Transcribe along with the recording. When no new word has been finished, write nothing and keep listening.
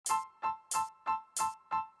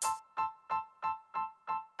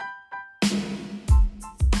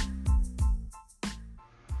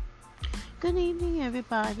Good evening,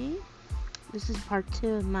 everybody. This is part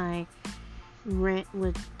 2 of my rant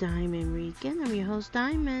with Diamond Regan. I'm your host,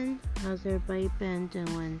 Diamond. How's everybody been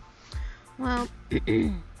doing? Well,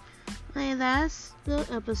 my last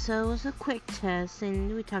little episode was a quick test,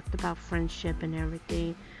 and we talked about friendship and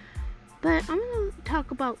everything. But I'm going to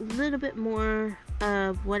talk about a little bit more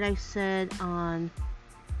of what I said on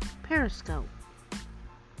Periscope.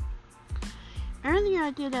 Earlier,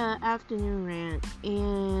 I did an afternoon rant,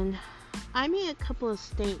 and I made a couple of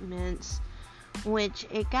statements which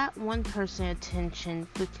it got one person attention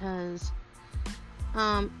because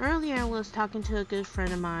earlier I was talking to a good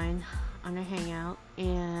friend of mine on a hangout,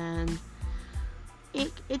 and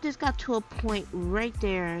it just got to a point right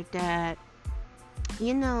there that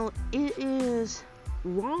it is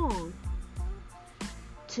wrong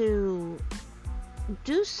to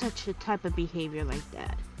do such a type of behavior like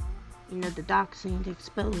that. The doxing, the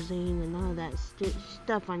exposing, and all that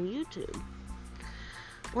stuff on YouTube.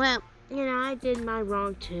 Well, I did my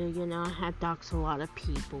wrong too. I had doxed a lot of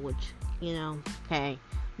people, which, hey,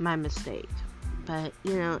 my mistake. But,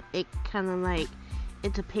 it kind of like,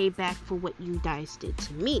 it's a payback for what you guys did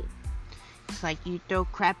to me. It's like you throw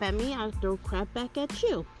crap at me, I throw crap back at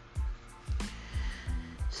you.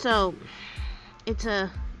 So, it's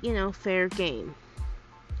a, fair game.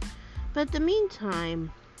 But in the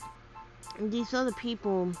meantime, these other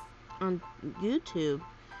people on YouTube,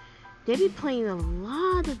 they be playing a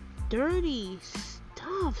lot of dirty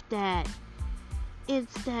stuff that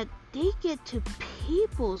they get to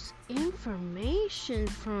people's information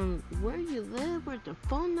from where you live, where the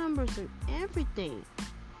phone numbers and everything.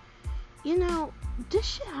 This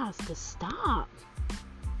shit has to stop.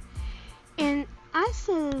 And I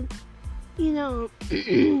said,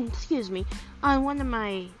 excuse me, on one of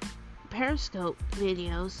my Periscope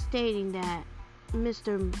videos stating that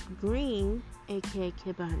Mr. Green, aka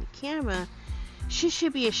Kid Behind the Camera,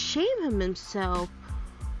 should be ashamed of himself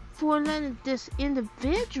for letting this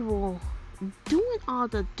individual doing all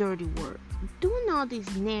the dirty work, doing all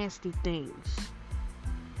these nasty things.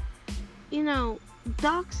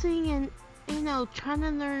 Doxing and trying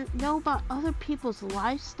to know about other people's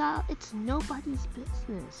lifestyle, it's nobody's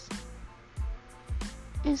business.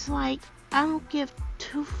 It's like, I don't give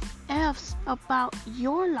two F's about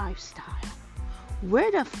your lifestyle.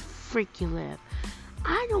 Where the freak you live.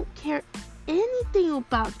 I don't care anything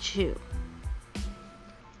about you.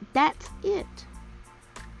 That's it.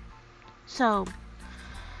 So,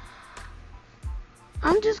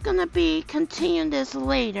 I'm just gonna be continuing this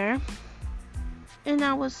later. And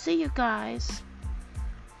I will see you guys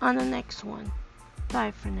on the next one.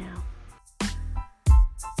 Bye for now.